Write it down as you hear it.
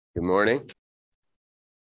Good morning.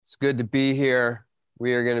 It's good to be here.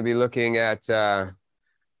 We are going to be looking at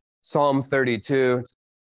Psalm 32.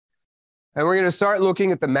 And we're going to start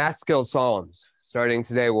looking at the Maskil Psalms. Starting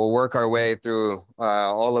today, we'll work our way through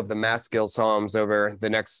all of the Maskil Psalms over the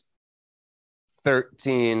next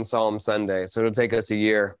 13 Psalm Sundays. So it'll take us a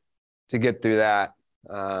year to get through that.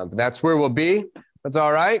 But that's where we'll be. That's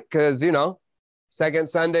all right, because, second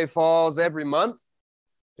Sunday falls every month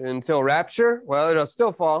until Rapture. Well, it'll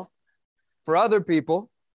still fall for other people.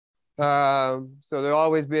 So there'll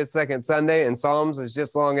always be a second Sunday, and Psalms is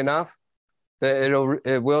just long enough that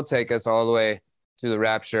it will take us all the way to the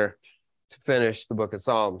Rapture to finish the book of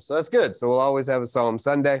Psalms. So that's good. So we'll always have a Psalm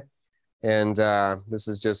Sunday, and this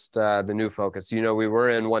is just the new focus. We were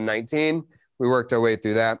in 119. We worked our way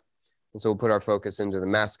through that, and so we'll put our focus into the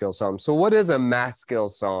Maskil Psalm. So what is a Maskil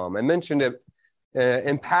Psalm? I mentioned it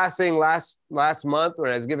in passing last month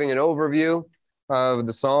when I was giving an overview of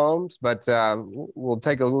the Psalms, but we'll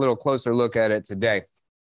take a little closer look at it today.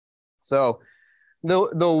 So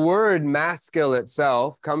the word maskil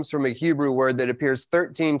itself comes from a Hebrew word that appears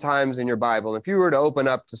 13 times in your Bible. If you were to open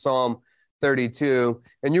up to Psalm 32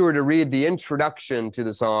 and you were to read the introduction to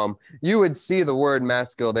the Psalm, you would see the word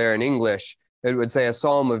maskil there in English. It would say a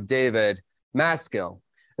Psalm of David, maskil.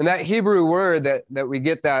 And that Hebrew word that we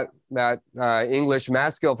get that English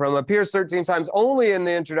maskil from appears 13 times only in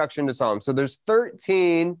the introduction to Psalms. So there's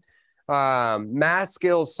 13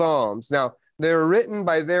 maskil Psalms. Now, they're written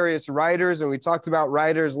by various writers, and we talked about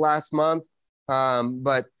writers last month,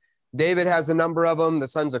 but David has a number of them. The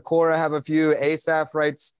sons of Korah have a few. Asaph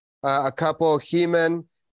writes a couple. Heman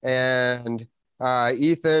and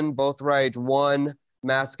Ethan both write one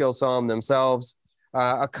maskil Psalm themselves.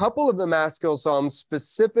 A couple of the maskil Psalms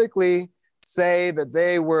specifically say that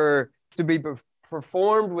they were to be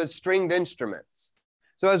performed with stringed instruments.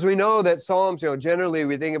 So as we know that Psalms, generally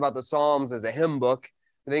we think about the Psalms as a hymn book.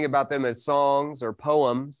 We think about them as songs or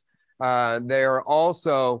poems. They are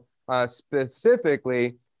also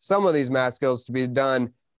specifically, some of these maskils to be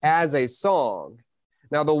done as a song.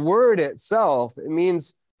 Now the word itself, it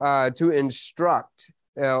means to instruct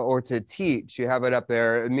or to teach. You have it up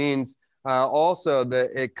there. It means also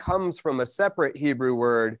that it comes from a separate Hebrew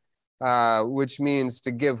word, which means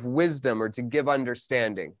to give wisdom or to give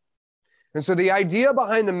understanding. And so the idea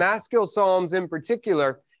behind the Maskil Psalms in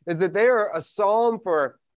particular is that they are a psalm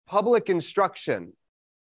for public instruction.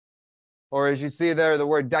 Or as you see there, the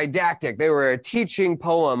word didactic. They were a teaching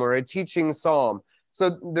poem or a teaching psalm.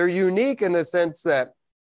 So they're unique in the sense that,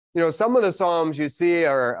 some of the psalms you see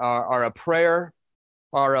are a prayer,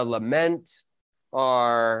 are a lament,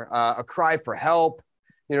 are a cry for help.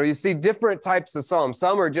 You see different types of psalms.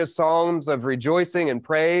 Some are just psalms of rejoicing and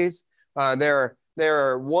praise.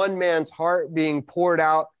 They're one man's heart being poured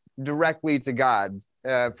out directly to God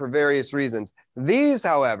for various reasons. These,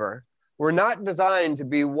 however, were not designed to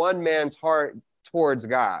be one man's heart towards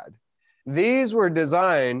God. These were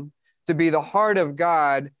designed to be the heart of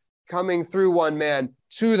God coming through one man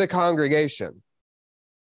to the congregation,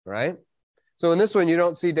 right? So in this one, you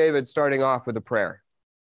don't see David starting off with a prayer.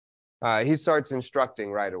 He starts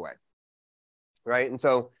instructing right away, right? And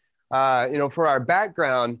so, for our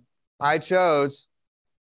background, I chose,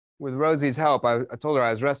 with Rosie's help, I told her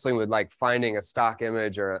I was wrestling with finding a stock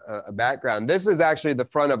image or a background. This is actually the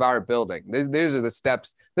front of our building. These are the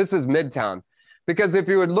steps. This is Midtown. Because if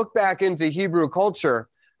you would look back into Hebrew culture,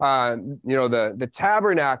 the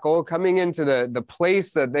tabernacle coming into the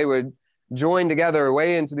place that they would join together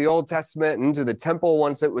way into the Old Testament and into the temple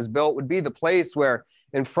once it was built would be the place where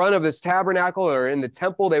in front of this tabernacle or in the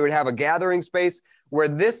temple, they would have a gathering space where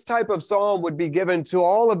this type of psalm would be given to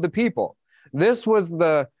all of the people. This was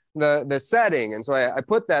the setting. And so I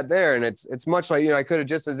put that there, and it's much like, I could have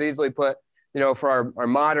just as easily put, for our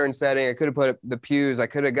modern setting, I could have put the pews. I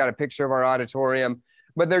could have got a picture of our auditorium,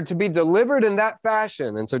 but they're to be delivered in that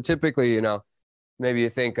fashion. And so typically, maybe you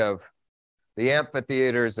think of the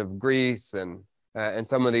amphitheaters of Greece and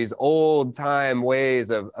some of these old time ways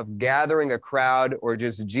of gathering a crowd, or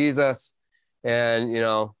just Jesus and,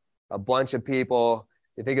 a bunch of people.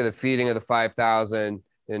 You think of the feeding of the 5,000,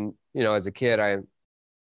 and, as a kid, I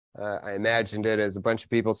imagined it as a bunch of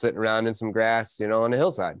people sitting around in some grass, on a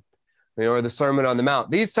hillside, or the Sermon on the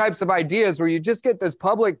Mount. These types of ideas where you just get this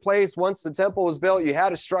public place. Once the temple was built, you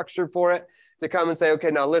had a structure for it to come and say,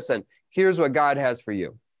 okay, now listen, here's what God has for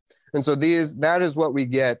you. And so that is what we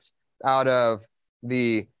get out of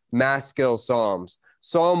the Maskil Psalms.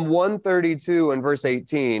 Psalm 132 and verse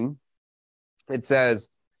 18, it says,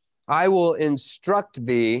 I will instruct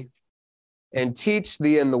thee and teach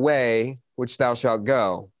thee in the way which thou shalt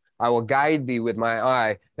go. I will guide thee with my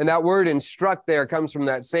eye. And that word instruct there comes from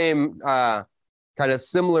that same kind of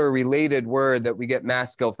similar related word that we get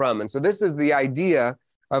maskil from. And so this is the idea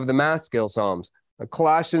of the maskil Psalms.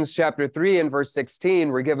 Colossians chapter 3 and verse 16,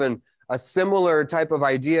 we're given a similar type of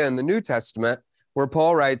idea in the New Testament where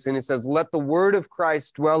Paul writes and he says, let the word of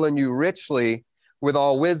Christ dwell in you richly with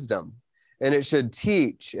all wisdom. And it should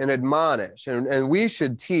teach and admonish. And we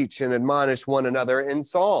should teach and admonish one another in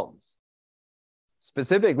Psalms,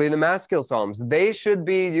 specifically the maskil Psalms. They should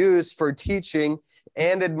be used for teaching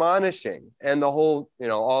and admonishing. And the whole,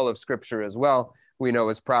 all of Scripture as well, we know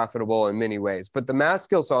is profitable in many ways. But the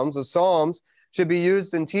maskil Psalms, the Psalms, should be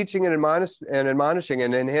used in teaching and admonishing,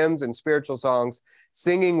 and in hymns and spiritual songs,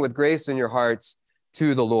 singing with grace in your hearts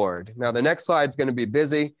to the Lord. Now, the next slide is going to be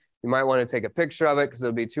busy. You might want to take a picture of it because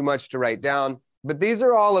it'll be too much to write down. But these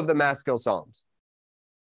are all of the maskil Psalms.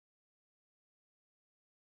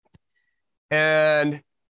 And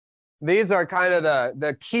these are kind of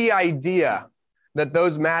the key idea that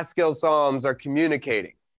those maskil Psalms are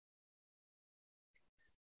communicating.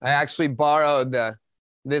 I actually borrowed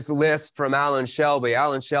this list from Alan Shelby.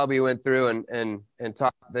 Alan Shelby went through and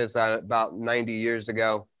taught this about 90 years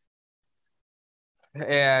ago.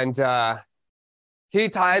 And he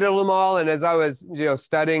titled them all. And as I was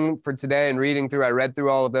studying for today and reading through, I read through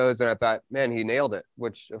all of those and I thought, man, he nailed it,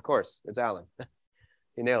 which of course it's Alan.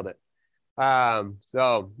 He nailed it.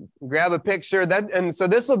 So grab a picture and so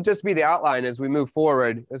this will just be the outline as we move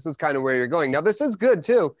forward. This is kind of where you're going. Now, this is good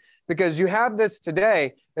too, because you have this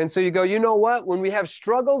today. And so you go, you know what, when we have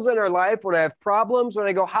struggles in our life, when I have problems, when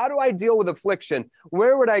I go, how do I deal with affliction?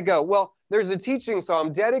 Where would I go? Well, there's a teaching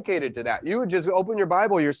psalm dedicated to that. You would just open your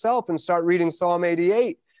Bible yourself and start reading Psalm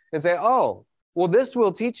 88 and say, oh, well, this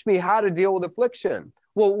will teach me how to deal with affliction.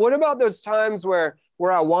 Well, what about those times where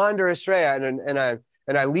I wander astray and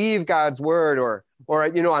I leave God's word or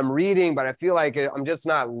I'm reading, but I feel like I'm just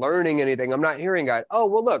not learning anything. I'm not hearing God. Oh,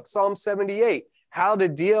 well, look, Psalm 78, how to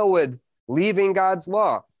deal with leaving God's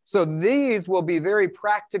law. So these will be very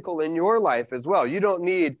practical in your life as well. You don't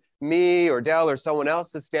need me or Dell or someone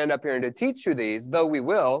else to stand up here and to teach you these, though we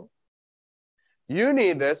will. You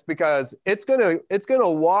need this because it's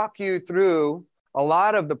gonna walk you through a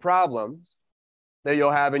lot of the problems that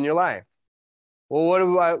you'll have in your life.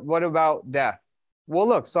 Well, what about death? Well,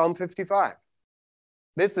 look, Psalm 55.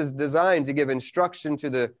 This is designed to give instruction to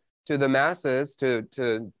the masses,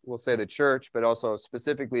 to we'll say the church, but also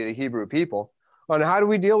specifically the Hebrew people, on how do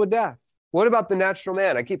we deal with death? What about the natural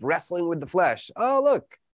man? I keep wrestling with the flesh. Oh, look.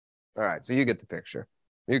 All right, so you get the picture.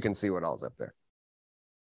 You can see what all's up there.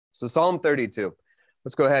 So Psalm 32.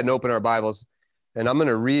 Let's go ahead and open our Bibles, and I'm going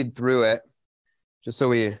to read through it just so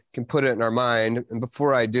we can put it in our mind. And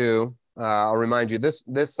before I do, I'll remind you, this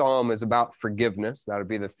psalm is about forgiveness. That'll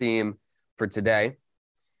be the theme for today.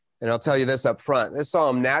 And I'll tell you this up front. This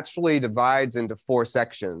psalm naturally divides into 4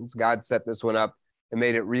 sections. God set this one up and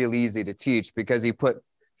made it real easy to teach because he put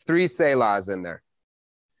 3 selahs in there.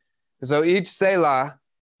 So each selah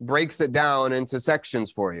breaks it down into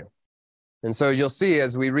sections for you. And so you'll see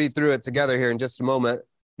as we read through it together here in just a moment,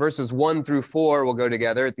 verses 1 through 4 will go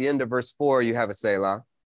together. At the end of verse 4, you have a selah.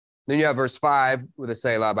 Then you have verse 5 with a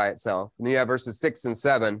selah by itself. And then you have verses 6 and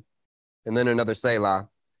 7, and then another selah.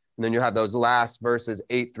 And then you have those last verses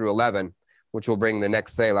 8 through 11, which will bring the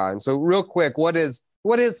next selah. And so real quick, what is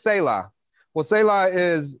selah? Well, selah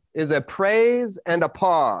is a praise and a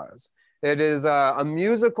pause. It is a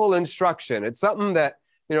musical instruction. It's something that,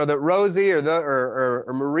 that Rosie or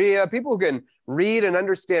Maria, people who can read and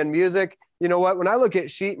understand music, you know what? When I look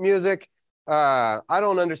at sheet music, I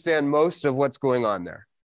don't understand most of what's going on there.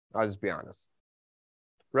 I'll just be honest.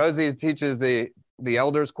 Rosie teaches the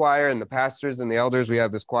elders choir and the pastors and the elders. We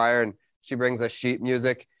have this choir and she brings us sheet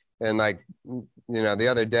music. And the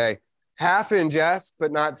other day, half in jest,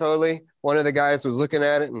 but not totally. One of the guys was looking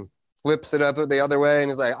at it and flips it up the other way.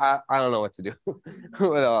 And he's like, I don't know what to do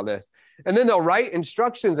with all this. And then they'll write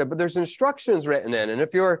instructions, but there's instructions written in. And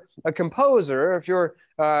if you're a composer,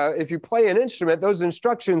 if you play an instrument, those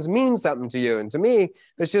instructions mean something to you. And to me,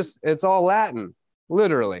 it's all Latin,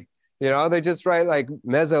 literally. They just write like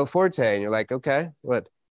mezzo forte, and you're like, okay, what?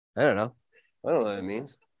 I don't know what that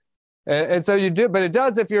means. And so you do, but it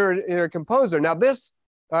does if you're a composer. Now this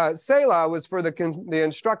selah was for the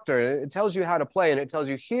instructor. It tells you how to play, and it tells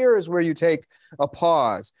you here is where you take a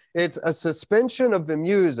pause. It's a suspension of the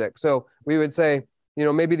music. So we would say,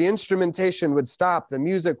 maybe the instrumentation would stop, the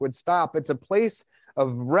music would stop. It's a place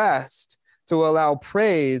of rest to allow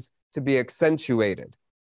praise to be accentuated.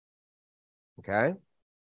 Okay?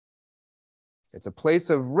 It's a place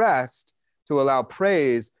of rest to allow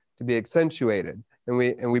praise to be accentuated. And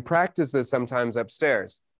we practice this sometimes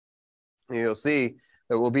upstairs. You'll see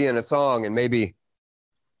that we'll be in a song and maybe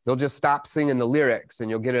they'll just stop singing the lyrics and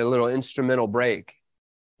you'll get a little instrumental break.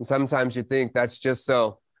 And sometimes you think that's just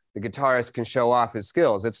so the guitarist can show off his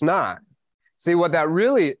skills. It's not. See what that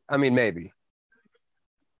really, maybe.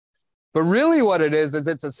 But really what it is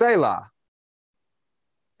it's a Selah.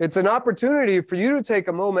 It's an opportunity for you to take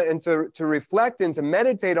a moment and to reflect and to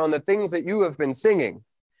meditate on the things that you have been singing.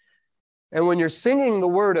 And when you're singing the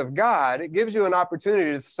word of God, it gives you an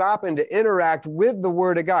opportunity to stop and to interact with the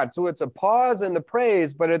word of God. So it's a pause in the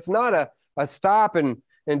praise, but it's not a stop and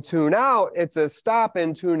tune out. It's a stop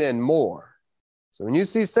and tune in more. So when you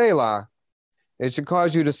see Selah, it should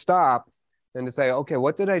cause you to stop and to say, okay,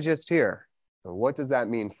 what did I just hear? And what does that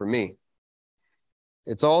mean for me?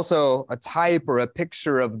 It's also a type or a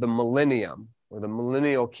picture of the millennium or the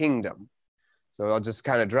millennial kingdom. So I'll just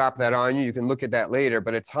kind of drop that on you. You can look at that later,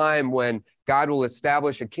 but a time when God will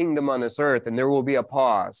establish a kingdom on this earth and there will be a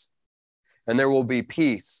pause and there will be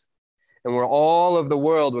peace and where all of the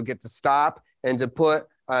world will get to stop and to put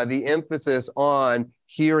the emphasis on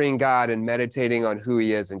hearing God and meditating on who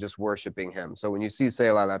he is and just worshiping him. So when you see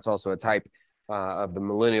Selah, that's also a type of the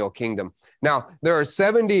millennial kingdom. Now, there are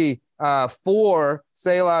 74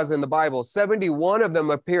 Selahs in the Bible. 71 of them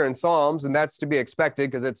appear in Psalms, and that's to be expected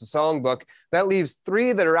because it's a song book. That leaves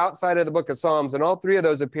 3 that are outside of the book of Psalms, and all 3 of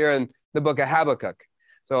those appear in the book of Habakkuk.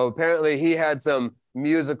 So apparently he had some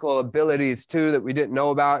musical abilities too that we didn't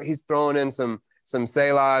know about. He's throwing in some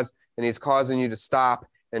Selahs, and he's causing you to stop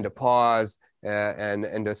and to pause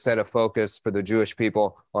and to set a focus for the Jewish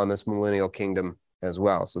people on this millennial kingdom as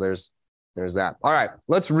well. So there's that. All right,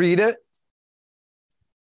 let's read it.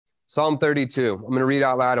 Psalm 32. I'm going to read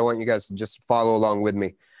out loud. I want you guys to just follow along with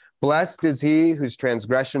me. Blessed is he whose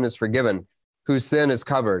transgression is forgiven, whose sin is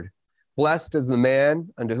covered. Blessed is the man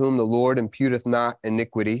unto whom the Lord imputeth not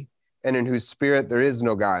iniquity, and in whose spirit there is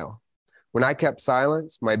no guile. When I kept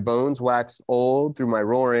silence, my bones waxed old through my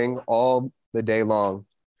roaring all the day long.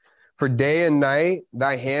 For day and night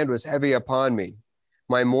thy hand was heavy upon me.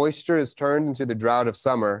 My moisture is turned into the drought of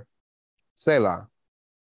summer. Selah.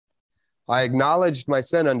 I acknowledged my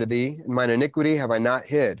sin unto thee, and mine iniquity have I not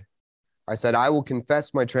hid. I said, I will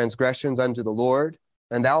confess my transgressions unto the Lord,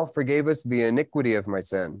 and thou forgavest the iniquity of my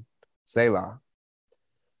sin. Selah.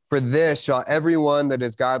 For this shall every one that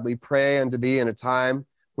is godly pray unto thee in a time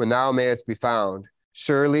when thou mayest be found.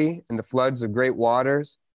 Surely in the floods of great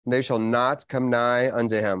waters they shall not come nigh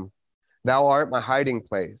unto him. Thou art my hiding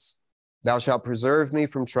place. Thou shalt preserve me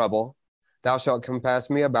from trouble. Thou shalt compass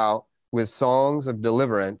me about with songs of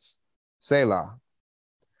deliverance. Selah.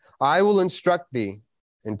 I will instruct thee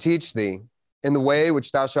and teach thee in the way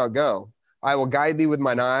which thou shalt go. I will guide thee with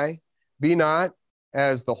mine eye. Be not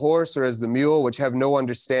as the horse or as the mule, which have no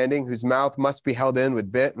understanding, whose mouth must be held in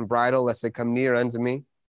with bit and bridle, lest they come near unto me.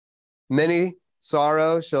 Many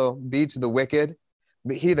sorrows shall be to the wicked,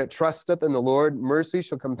 but he that trusteth in the Lord, mercy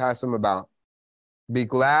shall compass him about. Be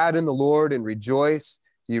glad in the Lord and rejoice,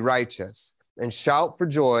 ye righteous, and shout for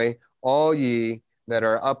joy, all ye that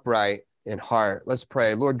are upright in heart. Let's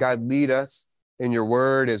pray. Lord God, lead us in your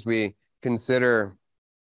word as we consider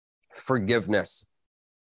forgiveness.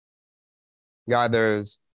 God,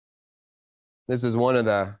 this is one of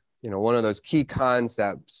those key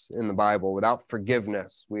concepts in the Bible. Without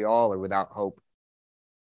forgiveness, we all are without hope.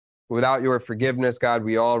 Without your forgiveness, God,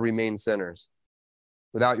 we all remain sinners.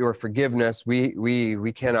 Without your forgiveness,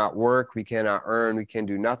 we cannot work, we cannot earn, we can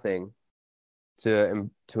do nothing to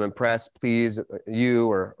impress, please you,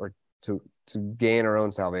 or to gain our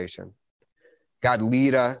own salvation. God,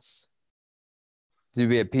 lead us to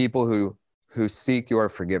be a people who seek your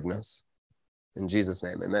forgiveness. In Jesus'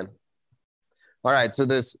 name, amen. All right, so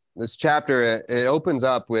this chapter, it opens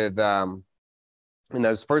up with, in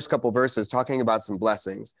those first couple verses, talking about some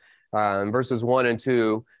blessings. In verses 1 and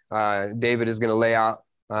 2, David is going to lay out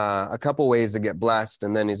a couple ways to get blessed,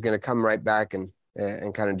 and then he's going to come right back and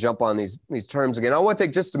kind of jump on these terms again. I want to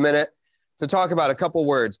take just a minute to talk about a couple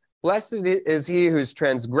words. Blessed is he whose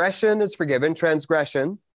transgression is forgiven,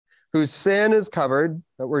 transgression, whose sin is covered,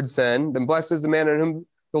 that word sin. Then blessed is the man in whom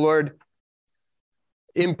the Lord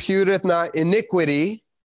imputeth not iniquity.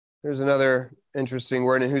 There's another interesting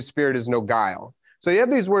word, in whose spirit is no guile. So you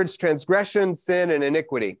have these words, transgression, sin, and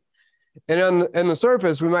iniquity. And on the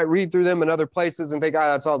surface, we might read through them in other places and think,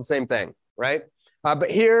 that's all the same thing, right?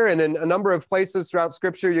 But here and in a number of places throughout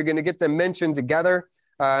Scripture, you're going to get them mentioned together,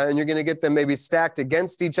 and you're going to get them maybe stacked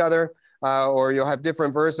against each other, or you'll have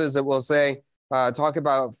different verses that will say, talk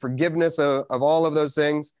about forgiveness of all of those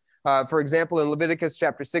things. For example, in Leviticus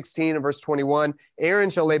chapter 16 and verse 21, Aaron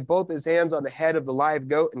shall lay both his hands on the head of the live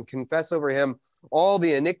goat and confess over him all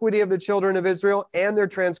the iniquity of the children of Israel and their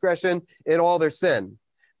transgression and all their sin.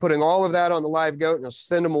 Putting all of that on the live goat, and he'll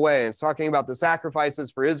send them away. And it's talking about the sacrifices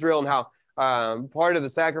for Israel and how part of the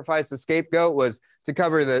sacrifice, the scapegoat, was to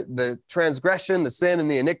cover the transgression, the sin, and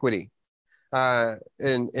the iniquity.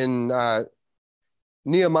 In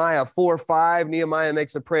Nehemiah 4:5, Nehemiah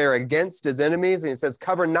makes a prayer against his enemies, and he says,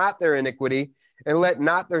 "Cover not their iniquity, and let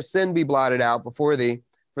not their sin be blotted out before thee,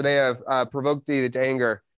 for they have provoked thee to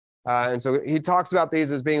anger." And so he talks about these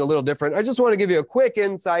as being a little different. I just want to give you a quick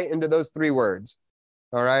insight into those three words.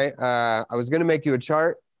 All right. I was going to make you a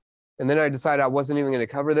chart, and then I decided I wasn't even going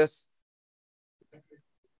to cover this.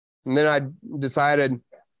 And then I decided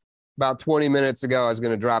about 20 minutes ago I was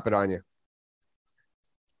going to drop it on you.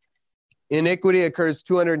 Iniquity occurs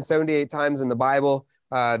 278 times in the Bible,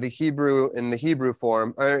 in the Hebrew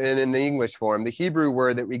form, and in the English form. The Hebrew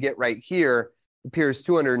word that we get right here appears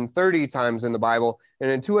 230 times in the Bible,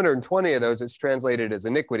 and in 220 of those, it's translated as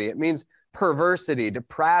iniquity. It means perversity,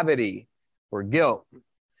 depravity, or guilt.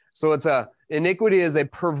 So iniquity is a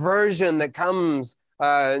perversion that comes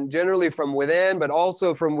generally from within, but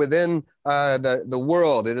also from within the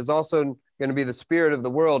world. It is also going to be the spirit of the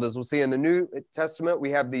world. As we'll see in the New Testament, we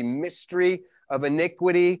have the mystery of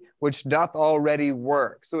iniquity, which doth already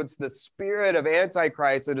work. So it's the spirit of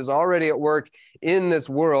Antichrist that is already at work in this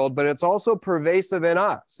world, but it's also pervasive in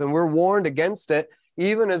us. And we're warned against it,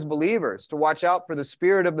 even as believers, to watch out for the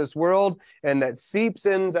spirit of this world, and that seeps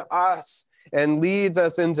into us and leads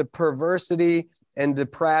us into perversity and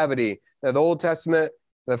depravity. Now, the Old Testament,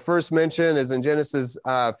 the first mention is in Genesis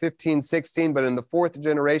 15:16, but in the fourth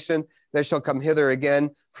generation, they shall come hither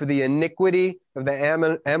again, for the iniquity of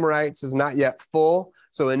the Amorites is not yet full.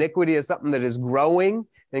 So iniquity is something that is growing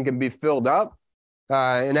and can be filled up.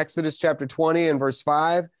 In Exodus chapter 20 and verse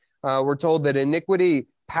 5, we're told that iniquity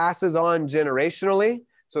passes on generationally.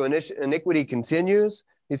 So iniquity continues.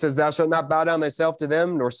 He says, "Thou shalt not bow down thyself to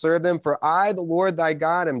them, nor serve them, for I, the Lord thy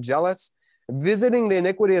God, am jealous, visiting the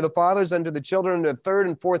iniquity of the fathers unto the children of the third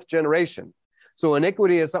and fourth generation." So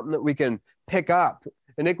iniquity is something that we can pick up.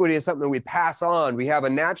 Iniquity is something that we pass on. We have a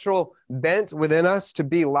natural bent within us to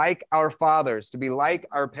be like our fathers, to be like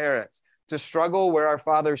our parents, to struggle where our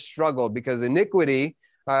fathers struggled, because iniquity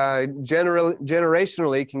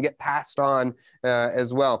generationally can get passed on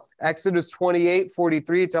as well. Exodus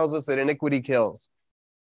 28:43 tells us that iniquity kills.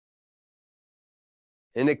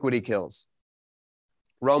 Iniquity kills.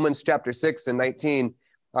 Romans chapter 6 and 19,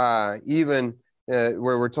 where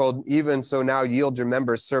we're told, "Even so now yield your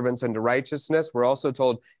members servants unto righteousness." We're also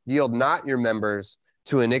told, "Yield not your members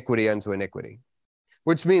to iniquity unto iniquity."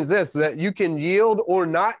 Which means this, that you can yield or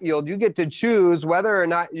not yield. You get to choose whether or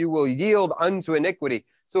not you will yield unto iniquity.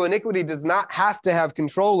 So iniquity does not have to have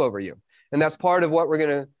control over you. And that's part of what we're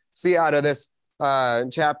going to see out of this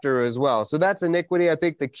chapter as well. So that's iniquity. I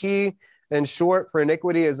think the key in short for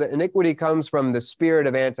iniquity is that iniquity comes from the spirit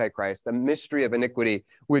of Antichrist, the mystery of iniquity,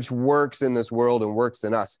 which works in this world and works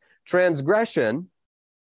in us. Transgression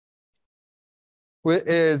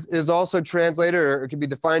is also translated, or it can be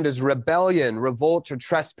defined as rebellion, revolt, or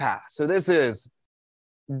trespass. So this is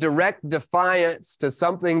direct defiance to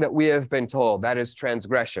something that we have been told. That is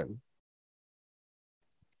transgression.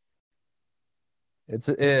 It's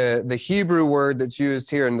the Hebrew word that's used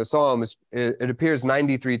here in the Psalm. It appears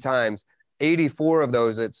 93 times. 84 of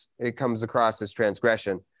those, it comes across as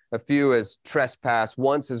transgression. A few as trespass.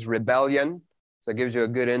 Once as rebellion. So it gives you a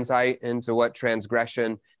good insight into what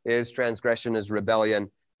transgression is. Transgression is rebellion.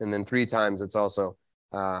 And then 3 times it's also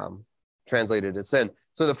translated as sin.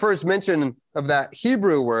 So the first mention of that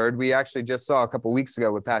Hebrew word we actually just saw a couple weeks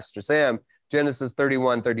ago with Pastor Sam, Genesis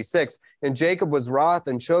 31:36. "And Jacob was wroth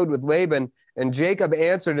and chode with Laban, and Jacob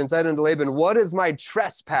answered and said unto Laban, What is my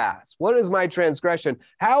trespass? What is my transgression?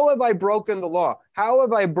 How have I broken the law? How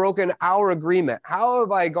have I broken our agreement? How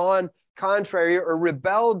have I gone contrary or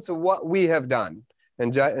rebelled to what we have done?"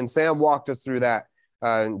 And Sam walked us through that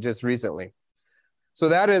just recently. So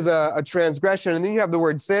that is a transgression. And then you have the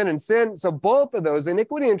word sin and sin. So both of those,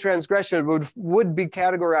 iniquity and transgression, would be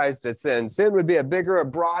categorized as sin. Sin would be a bigger, a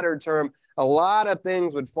broader term. A lot of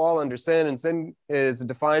things would fall under sin, and sin is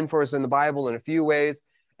defined for us in the Bible in a few ways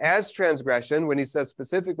as transgression, when he says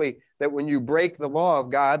specifically that when you break the law of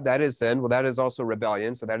God, that is sin. Well, that is also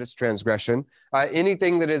rebellion, so that is transgression.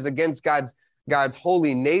 Anything that is against God's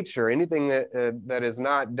holy nature, anything that is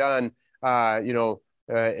not done,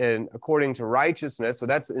 and according to righteousness, so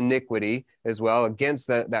that's iniquity as well, against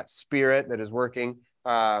that spirit that is working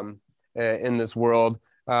in this world.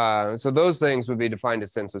 So those things would be defined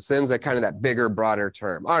as sin. So sin's that kind of that bigger, broader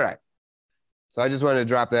term. All right. So I just wanted to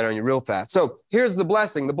drop that on you real fast. So here's the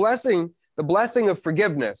blessing. The blessing of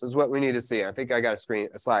forgiveness is what we need to see. I think I got a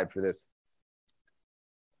slide for this.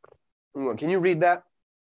 Can you read that?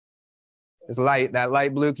 It's light, that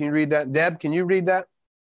light blue. Can you read that? Deb, can you read that?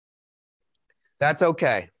 That's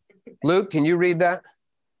okay. Luke, can you read that?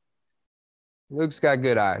 Luke's got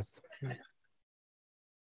good eyes.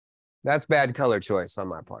 That's bad color choice on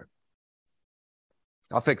my part.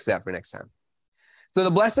 I'll fix that for next time. So the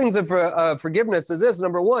blessings of forgiveness is this.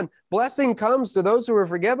 Number one, blessing comes to those who are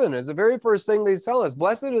forgiven is the very first thing they tell us.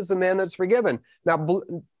 Blessed is the man that's forgiven. Now,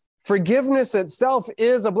 forgiveness itself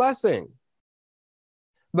is a blessing.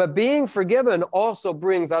 But being forgiven also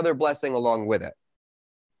brings other blessing along with it.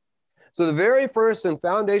 So the very first and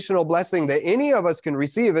foundational blessing that any of us can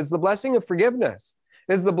receive is the blessing of forgiveness.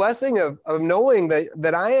 Is the blessing of knowing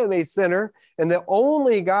that I am a sinner and that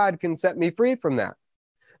only God can set me free from that.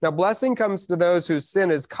 Now, blessing comes to those whose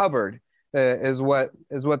sin is covered, is what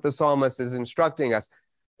the psalmist is instructing us.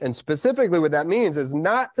 And specifically what that means is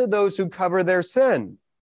not to those who cover their sin.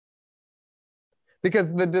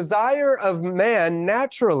 Because the desire of man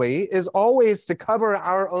naturally is always to cover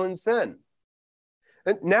our own sin.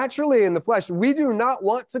 And naturally in the flesh, we do not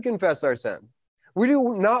want to confess our sin. We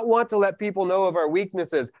do not want to let people know of our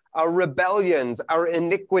weaknesses, our rebellions, our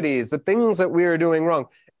iniquities, the things that we are doing wrong.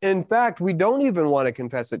 In fact, we don't even want to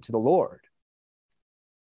confess it to the Lord.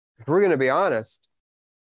 If we're going to be honest,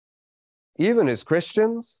 even as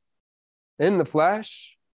Christians in the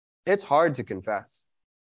flesh, it's hard to confess.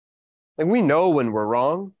 And we know when we're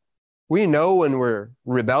wrong. We know when we're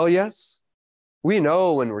rebellious. We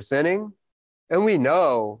know when we're sinning. And we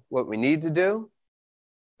know what we need to do.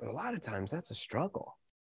 But a lot of times that's a struggle.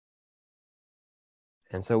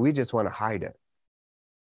 And so we just want to hide it.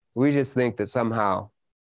 We just think that somehow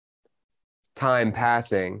time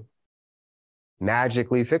passing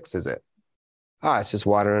magically fixes it. It's just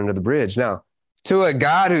water under the bridge. Now, to a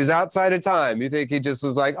God who's outside of time, you think he just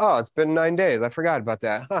was like, it's been 9 days. I forgot about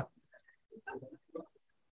that. Huh.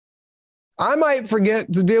 I might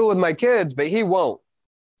forget to deal with my kids, but he won't.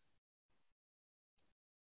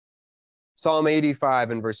 Psalm 85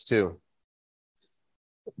 and verse 2.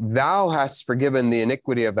 Thou hast forgiven the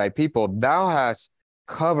iniquity of thy people. Thou hast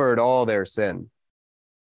covered all their sin.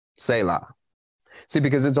 Selah. See,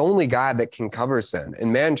 because it's only God that can cover sin.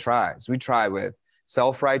 And man tries. We try with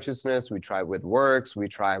self-righteousness. We try with works. We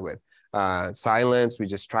try with silence. We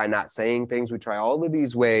just try not saying things. We try all of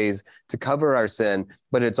these ways to cover our sin.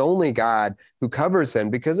 But it's only God who covers sin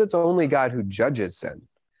because it's only God who judges sin.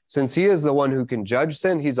 Since he is the one who can judge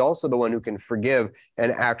sin, he's also the one who can forgive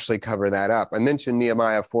and actually cover that up. I mentioned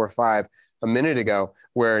Nehemiah 4:5 a minute ago,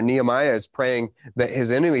 where Nehemiah is praying that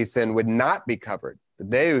his enemy's sin would not be covered,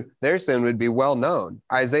 that their sin would be well known.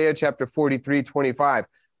 Isaiah chapter 43:25,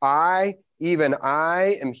 even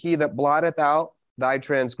I am he that blotteth out thy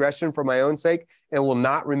transgression for my own sake and will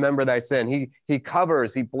not remember thy sin. He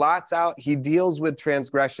covers, he blots out, he deals with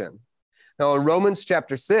transgression. Now in Romans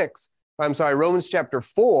chapter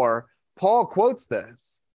 4, Paul quotes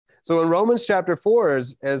this. So in Romans chapter 4,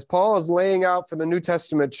 as Paul is laying out for the New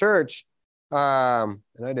Testament church, and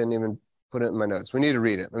I didn't even put it in my notes. We need to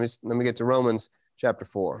read it. Let me get to Romans chapter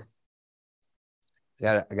 4. I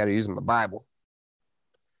got to use my Bible.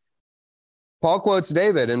 Paul quotes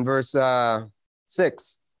David in verse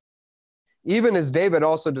 6. Even as David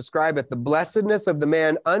also describeth the blessedness of the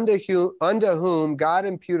man unto whom God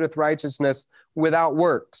imputeth righteousness without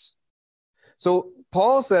works. So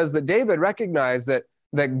Paul says that David recognized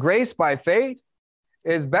that grace by faith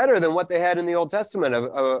is better than what they had in the Old Testament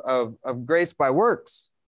of grace by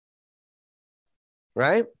works.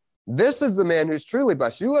 Right? This is the man who's truly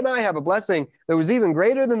blessed. You and I have a blessing that was even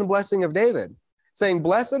greater than the blessing of David, saying,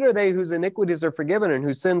 blessed are they whose iniquities are forgiven and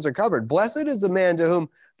whose sins are covered. Blessed is the man to whom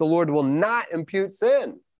the Lord will not impute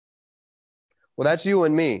sin. Well, that's you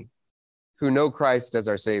and me who know Christ as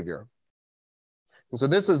our Savior. And so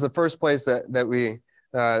this is the first place the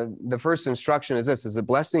first instruction is this, is a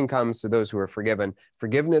blessing comes to those who are forgiven.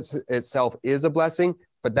 Forgiveness itself is a blessing,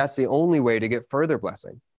 but that's the only way to get further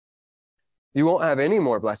blessing. You won't have any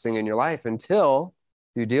more blessing in your life until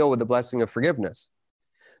you deal with the blessing of forgiveness.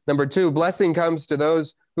 Number 2, blessing comes to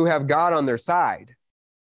those who have God on their side,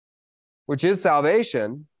 which is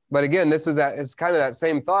salvation. But again, it's kind of that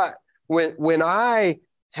same thought. When I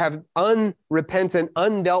have unrepentant,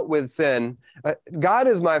 undealt with sin, God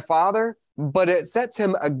is my Father, but it sets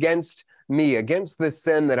him against me, against the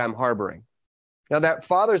sin that I'm harboring. Now that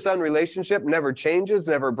father-son relationship never changes,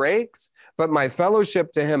 never breaks, but my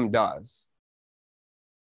fellowship to him does.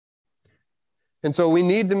 And so we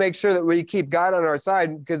need to make sure that we keep God on our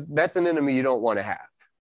side, because that's an enemy you don't want to have.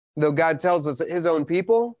 Though God tells us that his own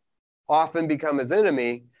people often become his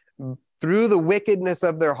enemy through the wickedness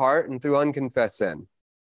of their heart and through unconfessed sin.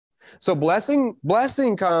 So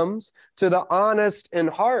blessing comes to the honest in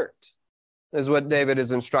heart, is what David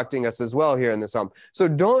is instructing us as well here in the psalm. So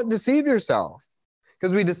don't deceive yourself,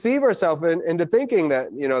 because we deceive ourselves into thinking that,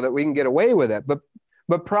 that we can get away with it.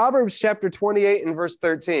 But Proverbs chapter 28 and verse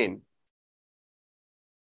 13,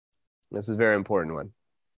 this is a very important one.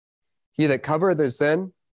 He that covereth his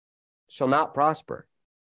sin shall not prosper,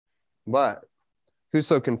 but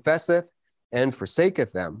whoso confesseth and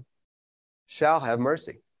forsaketh them shall have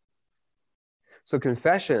mercy. So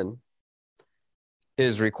confession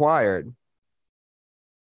is required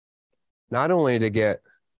not only to get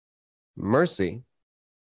mercy,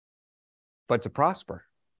 but to prosper.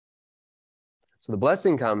 So the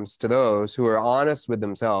blessing comes to those who are honest with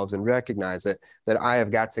themselves and recognize it, that I have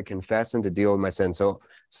got to confess and to deal with my sin. So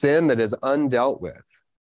sin that is undealt with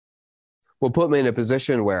will put me in a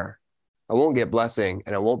position where I won't get blessing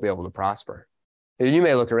and I won't be able to prosper. And you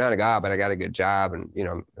may look around and go, but I got a good job and,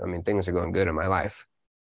 things are going good in my life.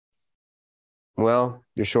 Well,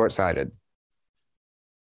 you're short-sighted,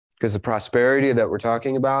 because the prosperity that we're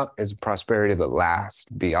talking about is prosperity that lasts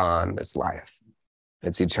beyond this life.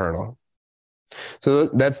 It's eternal. So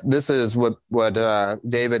this is what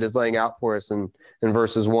David is laying out for us in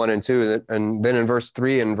verses 1 and 2. And then in verse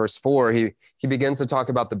 3 and verse 4, he begins to talk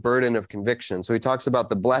about the burden of conviction. So he talks about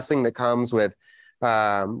the blessing that comes with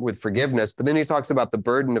forgiveness, but then he talks about the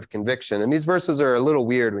burden of conviction. And these verses are a little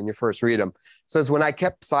weird when you first read them. It says, when I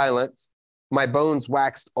kept silence, my bones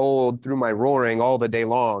waxed old through my roaring all the day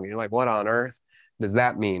long. You're like, what on earth does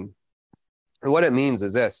that mean? And what it means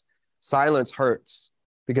is this: silence hurts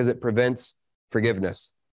because it prevents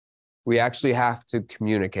forgiveness. We actually have to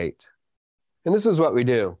communicate. And this is what we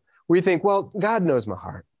do. We think, well, God knows my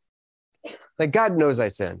heart. Like, God knows I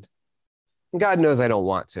sinned. God knows I don't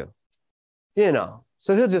want to.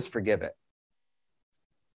 So he'll just forgive it.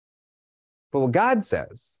 But what God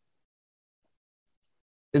says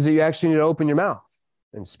is that you actually need to open your mouth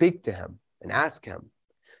and speak to him and ask him.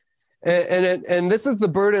 And this is the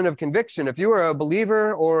burden of conviction. If you are a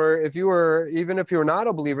believer, or even if you're not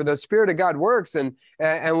a believer, the Spirit of God works. And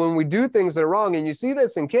when we do things that are wrong, and you see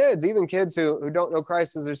this in kids, even kids who don't know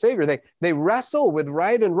Christ as their Savior, they wrestle with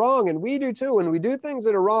right and wrong. And we do too. When we do things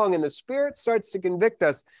that are wrong and the Spirit starts to convict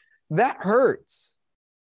us, that hurts.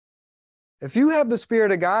 If you have the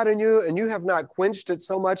Spirit of God in you and you have not quenched it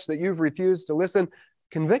so much that you've refused to listen,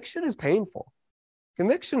 conviction is painful.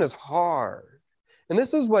 Conviction is hard. And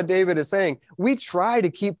this is what David is saying. We try to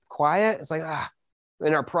keep quiet. It's like,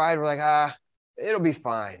 in our pride, we're like, it'll be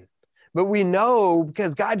fine. But we know,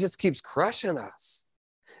 because God just keeps crushing us.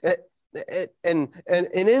 And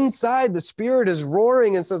inside, the Spirit is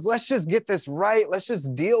roaring and says, let's just get this right. Let's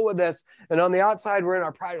just deal with this. And on the outside, we're in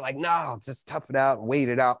our pride. We're like, no, just tough it out, wait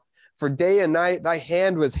it out. For day and night, thy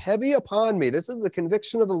hand was heavy upon me. This is the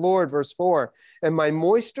conviction of the Lord, verse 4. And my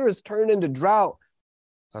moisture is turned into drought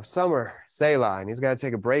of summer, Selah. And he's got to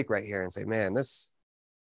take a break right here and say, man, this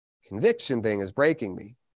conviction thing is breaking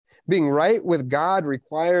me. Being right with God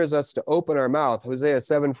requires us to open our mouth. Hosea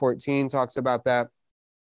 7:14 talks about that.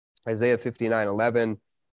 Isaiah 59:11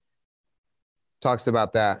 talks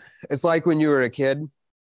about that. It's like when you were a kid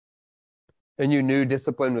and you knew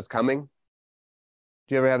discipline was coming.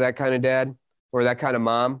 Do you ever have that kind of dad or that kind of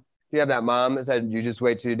mom? Do you have that mom that said, you just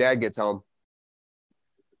wait till your dad gets home?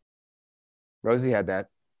 Rosie had that.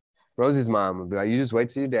 Rosie's mom would be like, you just wait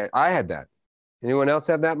till your dad. I had that. Anyone else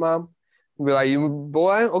have that mom? We'd be like, you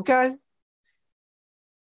boy, okay.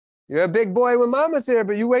 You're a big boy when mama's here,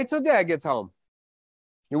 but you wait till dad gets home.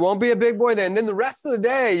 You won't be a big boy then. And then the rest of the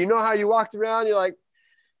day, you know how you walked around, you're like,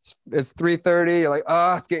 it's 3:30. You're like,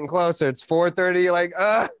 it's getting closer. It's 4:30. You're like,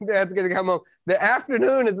 dad's going to come home. The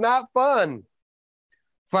afternoon is not fun.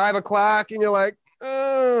 5 o'clock, and you're like,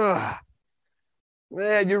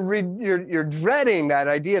 man, you're dreading that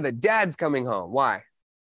idea that dad's coming home. Why?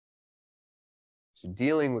 You're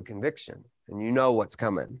dealing with conviction, and you know what's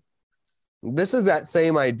coming. This is that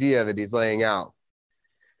same idea that he's laying out.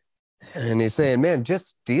 And he's saying, man,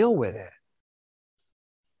 just deal with it.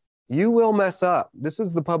 You will mess up. This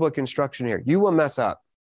is the public instruction here. You will mess up.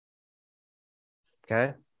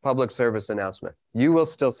 Okay? Public service announcement. You will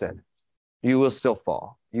still sin. You will still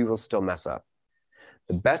fall. You will still mess up.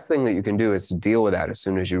 The best thing that you can do is to deal with that as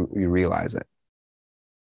soon as you realize it.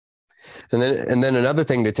 And then another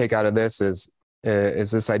thing to take out of this is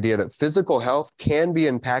this idea that physical health can be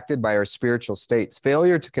impacted by our spiritual states.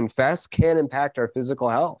 Failure to confess can impact our physical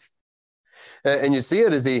health. And you see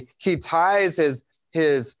it as he ties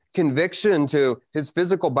his conviction to his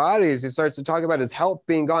physical bodies. He starts to talk about his health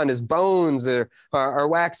being gone, his bones are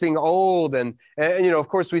waxing old. And, of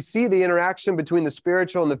course, we see the interaction between the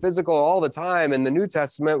spiritual and the physical all the time in the New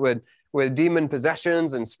Testament with demon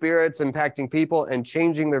possessions and spirits impacting people and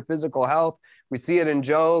changing their physical health. We see it in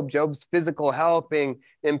Job's physical health being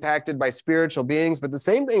impacted by spiritual beings. But the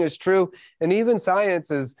same thing is true. And even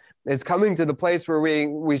science is coming to the place where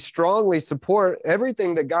we strongly support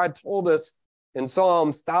everything that God told us in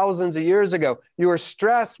Psalms thousands of years ago. Your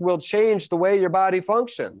stress will change the way your body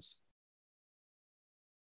functions.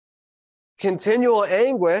 Continual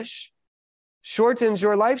anguish shortens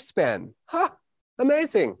your lifespan.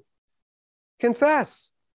 Amazing.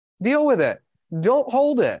 Confess. Deal with it. Don't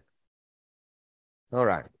hold it. All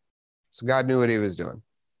right. So God knew what he was doing.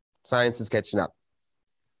 Science is catching up.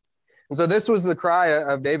 And so this was the cry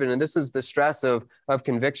of David, and this is the stress of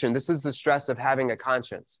conviction. This is the stress of having a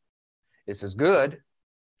conscience. This is good.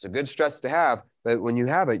 It's a good stress to have, but when you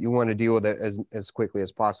have it, you want to deal with it as quickly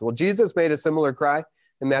as possible. Jesus made a similar cry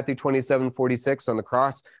in Matthew 27:46 on the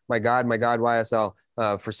cross. My God, why hast thou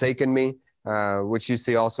forsaken me? Which you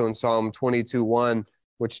see also in Psalm 22:1,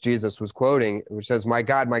 which Jesus was quoting, which says, my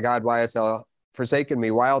God, why hast thou forsaken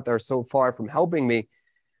me? Why art thou so far from helping me,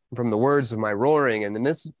 from the words of my roaring? And in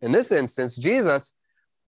this instance, Jesus,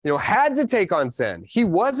 had to take on sin. He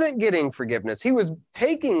wasn't getting forgiveness. He was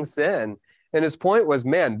taking sin. And his point was,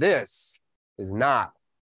 man, this is not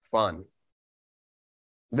fun.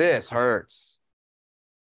 This hurts.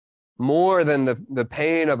 More than the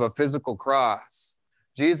pain of a physical cross,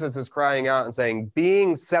 Jesus is crying out and saying,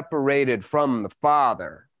 being separated from the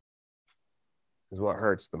Father is what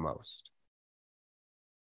hurts the most.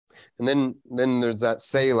 And then there's that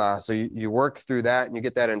Selah. So you work through that and you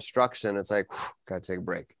get that instruction. It's like, got to take a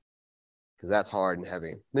break because that's hard and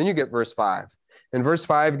heavy. Then you get verse 5. And verse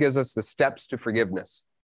 5 gives us the steps to forgiveness.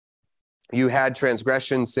 You had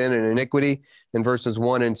transgression, sin, and iniquity in verses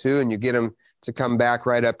 1 and 2, and you get them to come back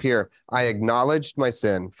right up here. I acknowledged my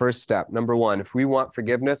sin. First step, number 1. If we want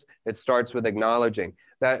forgiveness, it starts with acknowledging.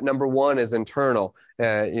 That number 1 is internal.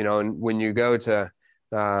 And when you go to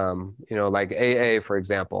like AA, for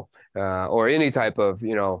example, or any type of,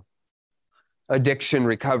 addiction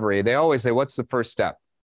recovery, they always say, what's the first step?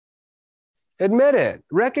 Admit it,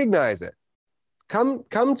 recognize it. Come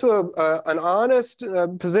to an honest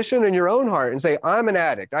position in your own heart and say, I'm an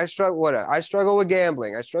addict. I struggle with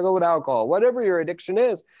gambling. I struggle with alcohol. Whatever your addiction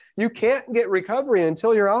is, you can't get recovery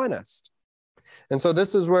until you're honest. And so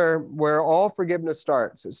this is where all forgiveness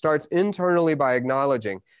starts. It starts internally by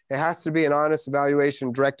acknowledging. It has to be an honest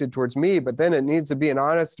evaluation directed towards me, but then it needs to be an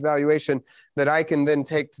honest evaluation that I can then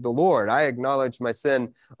take to the Lord. I acknowledge my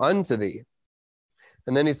sin unto thee.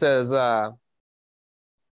 And then he says, I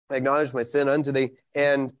acknowledge my sin unto thee,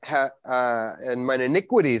 and mine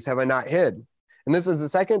iniquities have I not hid. And this is the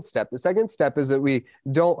second step. The second step is that we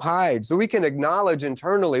don't hide. So we can acknowledge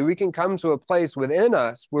internally. We can come to a place within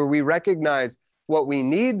us where we recognize what we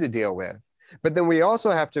need to deal with. But then we also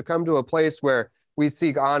have to come to a place where we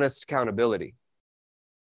seek honest accountability.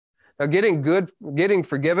 Now, getting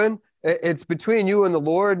forgiven, it's between you and the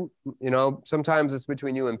Lord. Sometimes it's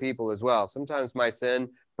between you and people as well. Sometimes my sin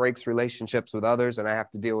breaks relationships with others, and I have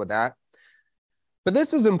to deal with that. But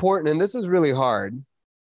this is important, and this is really hard.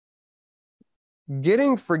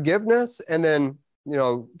 Getting forgiveness and then,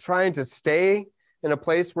 trying to stay in a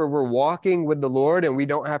place where we're walking with the Lord and we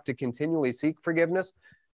don't have to continually seek forgiveness.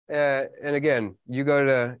 And again, you go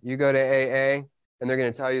to AA and they're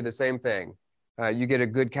going to tell you the same thing. You get a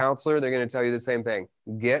good counselor, they're going to tell you the same thing.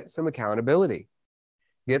 Get some accountability.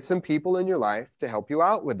 Get some people in your life to help you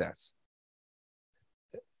out with this.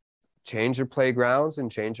 Change your playgrounds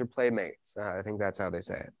and change your playmates. I think that's how they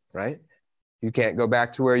say it, right? You can't go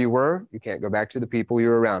back to where you were. You can't go back to the people you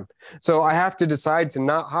were around. So I have to decide to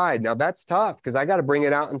not hide. Now that's tough because I got to bring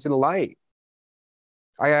it out into the light.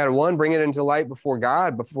 I got to bring it into light before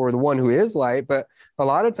God, before the one who is light. But a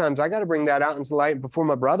lot of times I got to bring that out into light before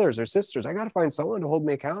my brothers or sisters. I got to find someone to hold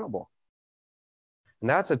me accountable. And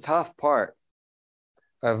that's a tough part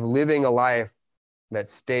of living a life that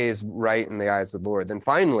stays right in the eyes of the Lord. Then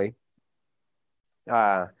finally,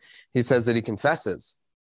 he says that he confesses.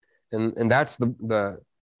 And that's the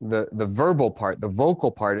verbal part, the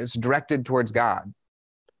vocal part. It's directed towards God.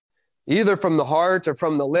 Either from the heart or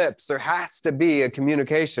from the lips, there has to be a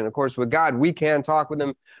communication. Of course, with God, we can talk with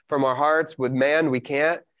him from our hearts. With man, we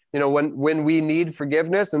can't. When we need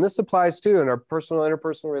forgiveness, and this applies too in our personal,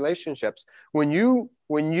 interpersonal relationships. When you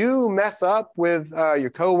mess up with your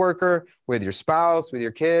coworker, with your spouse, with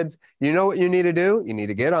your kids, you know what you need to do? You need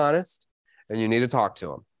to get honest and you need to talk to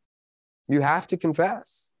them. You have to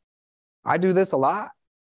confess. I do this a lot.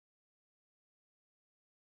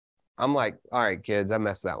 I'm like, all right, kids, I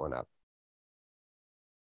messed that one up.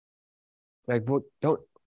 Like, well,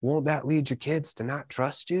 won't that lead your kids to not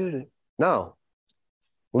trust you? No.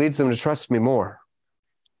 It leads them to trust me more.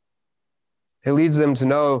 It leads them to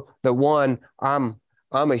know that, one, I'm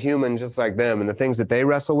a human just like them, and the things that they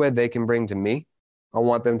wrestle with, they can bring to me. I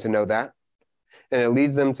want them to know that. And it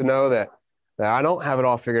leads them to know that I don't have it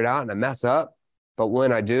all figured out and I mess up. But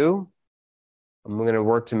when I do, I'm going to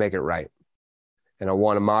work to make it right. And I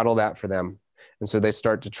want to model that for them. And so they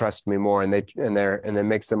start to trust me more, and that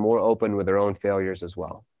makes them more open with their own failures as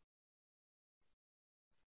well.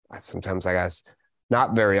 Sometimes I guess,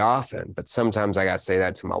 not very often, but sometimes I got to say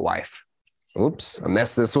that to my wife. Oops, I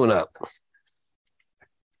messed this one up.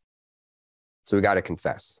 So we got to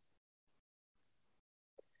confess.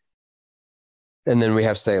 And then we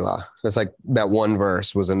have Selah. It's like that one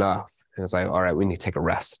verse was enough. And it's like, all right, we need to take a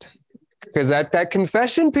rest. Because that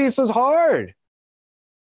confession piece is hard.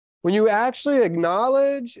 When you actually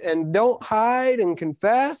acknowledge and don't hide and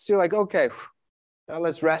confess, you're like, okay, now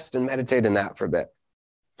let's rest and meditate in that for a bit.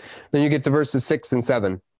 Then you get to verses 6 and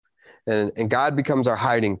 7. And God becomes our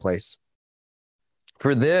hiding place.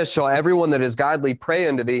 For this shall everyone that is godly pray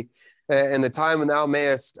unto thee in the time when thou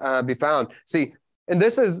mayest be found. See, and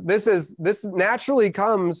this naturally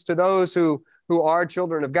comes to those who are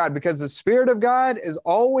children of God, because the Spirit of God is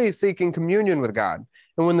always seeking communion with God.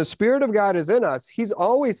 And when the Spirit of God is in us, he's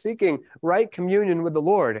always seeking right communion with the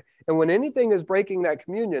Lord. And when anything is breaking that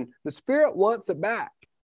communion, the Spirit wants it back.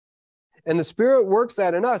 And the Spirit works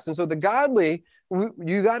that in us. And so the godly,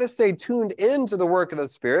 you got to stay tuned into the work of the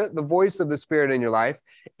Spirit, the voice of the Spirit in your life.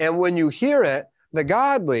 And when you hear it, the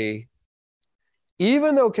godly,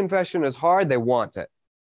 even though confession is hard, they want it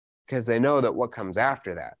because they know that what comes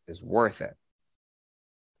after that is worth it.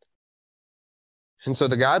 And so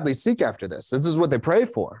the godly seek after this. This is what they pray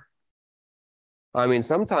for. I mean,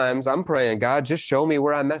 sometimes I'm praying, God, just show me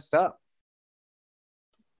where I messed up.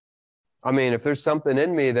 I mean, if there's something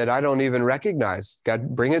in me that I don't even recognize,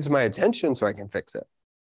 God, bring it to my attention so I can fix it.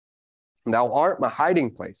 Thou art my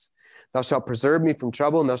hiding place. Thou shalt preserve me from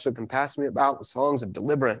trouble, and thou shalt compass me about with songs of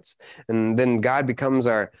deliverance. And then God becomes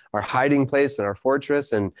our hiding place and our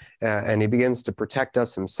fortress, and he begins to protect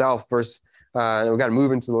us himself. We've got to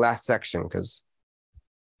move into the last section because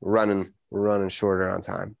we're running shorter on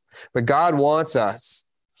time. But God wants us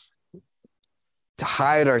to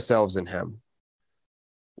hide ourselves in him.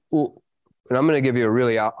 And I'm going to give you a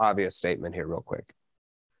really obvious statement here real quick.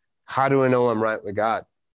 How do I know I'm right with God?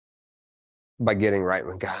 By getting right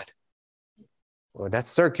with God. Well, that's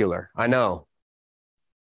circular. I know.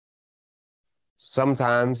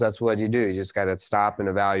 Sometimes that's what you do. You just got to stop and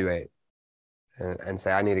evaluate and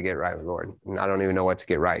say, I need to get right with the Lord. And I don't even know what to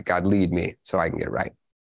get right. God, lead me so I can get right.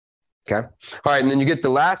 Okay. All right. And then you get the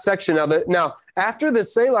last section of it. Now, after the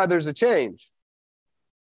Selah, there's a change.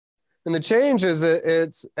 And the change is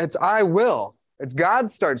it's I will. It's God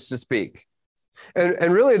starts to speak.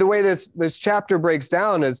 And really the way this chapter breaks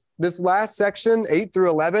down is this last section, 8 through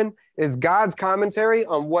 11, is God's commentary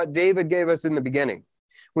on what David gave us in the beginning.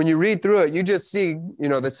 When you read through it, you just see,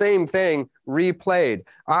 the same thing replayed.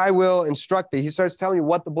 I will instruct thee. He starts telling you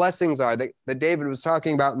what the blessings are that David was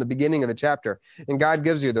talking about in the beginning of the chapter. And God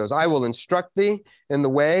gives you those. I will instruct thee in the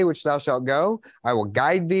way which thou shalt go. I will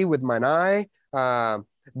guide thee with mine eye.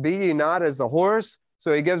 Be ye not as the horse.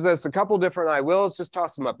 So he gives us a couple different I wills. Just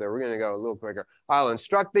toss them up there. We're going to go a little quicker. I'll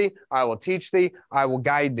instruct thee. I will teach thee. I will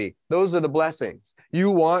guide thee. Those are the blessings. You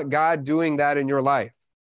want God doing that in your life,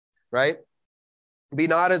 right? Be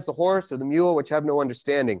not as the horse or the mule, which have no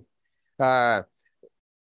understanding. And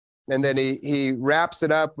then he wraps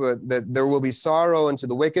it up with that there will be sorrow unto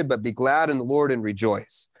the wicked, but be glad in the Lord and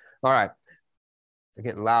rejoice. All right. They're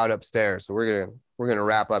getting loud upstairs. So we're gonna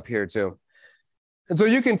wrap up here too. And so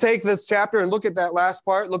you can take this chapter and look at that last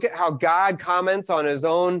part. Look at how God comments on his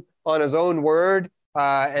own word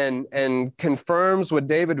and confirms what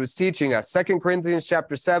David was teaching us. 2 Corinthians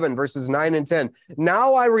chapter 7, verses 9 and 10.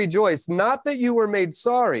 Now I rejoice, not that you were made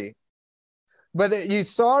sorry, but that ye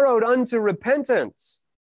sorrowed unto repentance.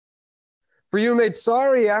 For you were made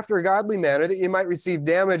sorry after a godly manner, that ye might receive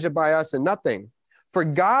damage by us and nothing. For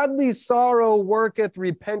godly sorrow worketh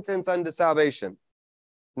repentance unto salvation,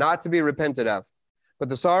 not to be repented of. But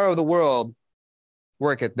the sorrow of the world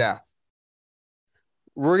worketh death.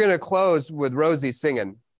 We're going to close with Rosie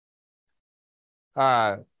singing.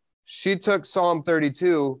 She took Psalm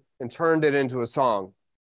 32 and turned it into a song,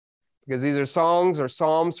 because these are songs or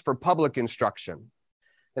psalms for public instruction.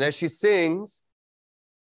 And as she sings,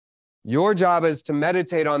 your job is to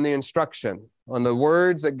meditate on the instruction on the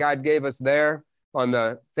words that God gave us there, on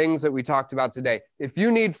the things that we talked about today. If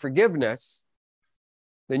you need forgiveness,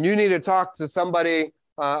 then you need to talk to somebody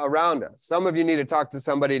around us. Some of you need to talk to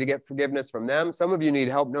somebody to get forgiveness from them. Some of you need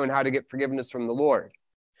help knowing how to get forgiveness from the Lord.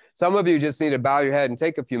 Some of you just need to bow your head and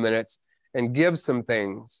take a few minutes and give some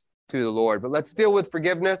things to the Lord. But let's deal with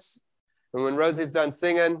forgiveness. And when Rosie's done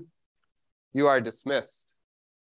singing, you are dismissed.